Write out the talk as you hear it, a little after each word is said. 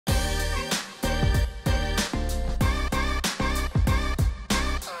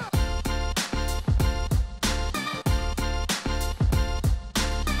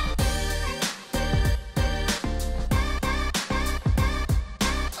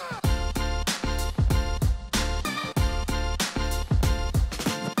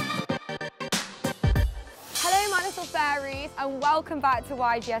and welcome back to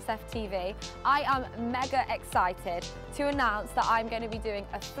YGSF TV. I am mega excited to announce that I'm going to be doing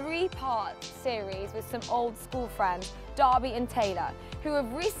a 3-part series with some old school friends, Darby and Taylor, who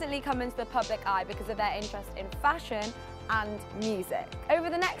have recently come into the public eye because of their interest in fashion and music. Over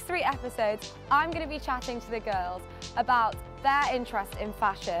the next 3 episodes, I'm going to be chatting to the girls about their interest in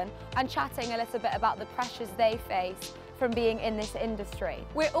fashion and chatting a little bit about the pressures they face from being in this industry.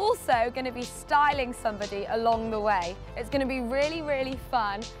 We're also going to be styling somebody along the way. It's going to be really, really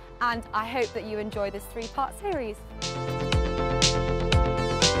fun, and I hope that you enjoy this 3-part series.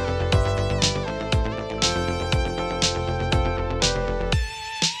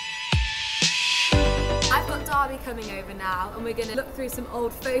 I've got Darby coming over now, and we're going to look through some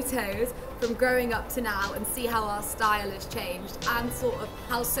old photos from growing up to now and see how our style has changed and sort of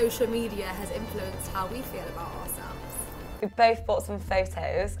how social media has influenced how we feel about ourselves. We've both bought some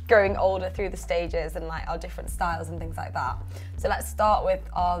photos, growing older through the stages and like our different styles and things like that. So let's start with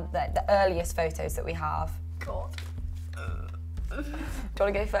the earliest photos that we have. God. Do you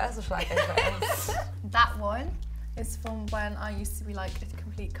want to go first or shall I go first? That one is from when I used to be like a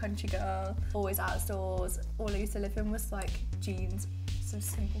complete country girl, always outdoors. All I used to live in was like jeans, some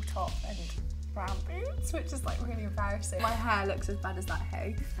simple top and brown boots, which is like really embarrassing. My hair looks as bad as that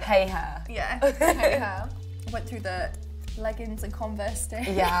hay. Hay hair? Yeah, hay hair. I went through the leggings and Converse stage.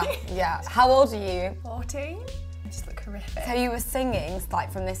 Yeah, yeah. How old are you? 14. I just look horrific. So you were singing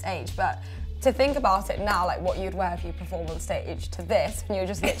like from this age, but to think about it now, like what you'd wear if you perform on stage to this, when you were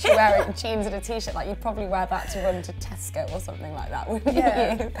just literally wearing jeans and a t-shirt, like you'd probably wear that to run to Tesco or something like that, wouldn't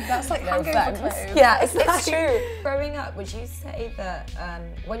you? That's like hangover clothes. Yeah, it's true. Growing up, would you say that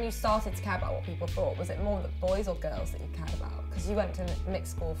when you started to care about what people thought, was it more the boys or girls that you cared about? Because you went to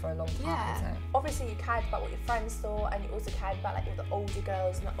mixed school for a long time. Yeah. So. Obviously you cared about what your friends thought, and you also cared about like what the older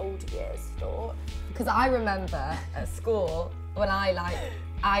girls in the older years thought. Because I remember at school when I'd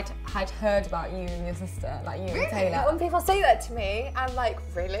heard about you and your sister, like you and Taylor. When people say that to me, I'm like,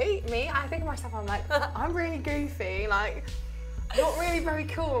 really? Me? I think of myself, I'm like, I'm really goofy, like, not really very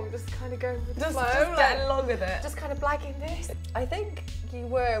cool. I'm just kind of going with the flow. Just getting along with it. Just kind of blagging this. I think you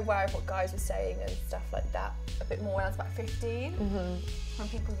were aware of what guys were saying and stuff like that a bit more when I was about 15. When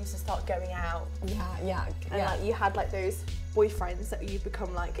people used to start going out. Yeah. And like you had like those boyfriends that you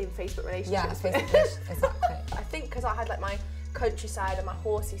become like in Facebook relationships with. Exactly. I think because I had like my countryside and my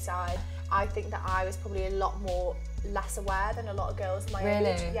horsey side, I think that I was probably a lot more less aware than a lot of girls my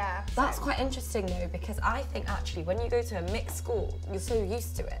age. Yeah. That's quite interesting though, because I think actually when you go to a mixed school, you're so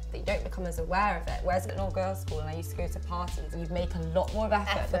used to it that you don't become as aware of it. Whereas at an all-girls school, and I used to go to parties, and you'd make a lot more of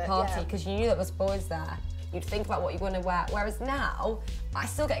effort at the party because you knew there was boys there. You'd think about what you're going to wear. Whereas now, I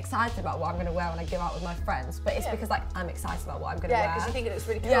still get excited about what I'm going to wear when I go out with my friends, but it's because like I'm excited about what I'm going to wear. Yeah, because you think it looks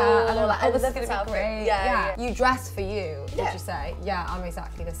really cool. Yeah, and I'm like, oh, this is going to be great. Yeah. You dress for you, would you say? Yeah, I'm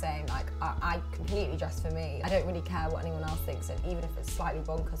exactly the same. Like, I completely dress for me. I don't really care what anyone else thinks, and even if it's slightly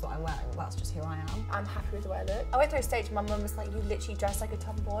bonkers what I'm wearing, that's just who I am. I'm happy with the way I look. I went through a stage where my mum was like, you literally dress like a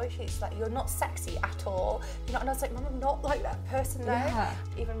tomboy. She's like, you're not sexy at all. You're not, and I was like, Mum, I'm not like that person though. Yeah.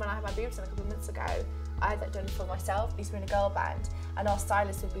 Even when I had my boobs done a couple of months ago, I had that done for myself. I used to be in a girl band, and our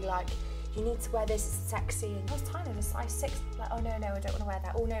stylist would be like, you need to wear this, it's sexy. And I was tiny, I was size 6. Like, oh no, I don't want to wear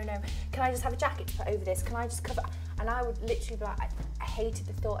that. Oh no. Can I just have a jacket to put over this? Can I just cover? And I would literally be like, I hated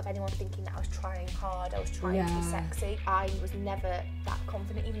the thought of anyone thinking that I was trying hard, I was trying to be sexy. I was never that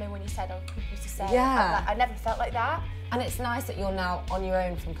confident, even though when you said, people used to say, I never felt like that. And it's nice that you're now on your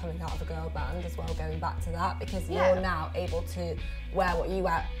own from coming out of a girl band as well, going back to that, because you're now able to wear what you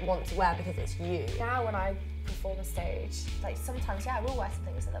want to wear because it's you. Now when I perform on stage, like sometimes, I will wear some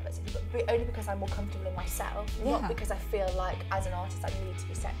things a little bit sexy, but only because I'm more comfortable in myself, not because I feel like as an artist I need to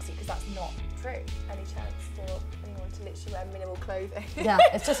be sexy, because that's not true. Any chance for anyone to literally wear minimal clothing? Yeah,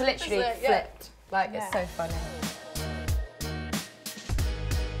 it's just literally flipped. Like, it's so funny.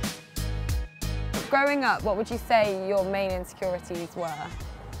 Growing up, what would you say your main insecurities were?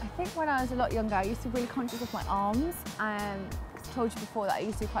 I think when I was a lot younger, I used to be really conscious of my arms. I told you before that I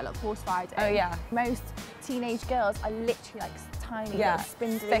used to do quite a lot of horse riding. Oh yeah. Most teenage girls are literally like tiny, little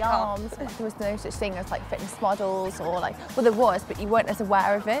spindly thick arms. There was no such thing as like fitness models or like, well there was, but you weren't as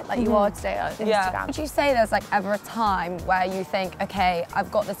aware of it like you are today on Instagram. Would you say there's like ever a time where you think, okay,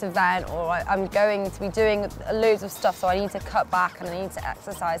 I've got this event, or I'm going to be doing loads of stuff, so I need to cut back and I need to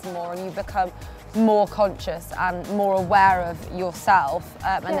exercise more, and you become more conscious and more aware of yourself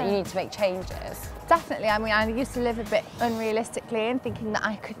and that you need to make changes? Definitely. I mean, I used to live a bit unrealistically and thinking that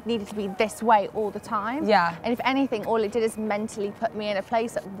I needed to be this way all the time. Yeah. And if anything, all it did is mentally put me in a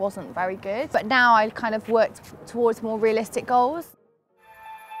place that wasn't very good. But now I kind of worked towards more realistic goals.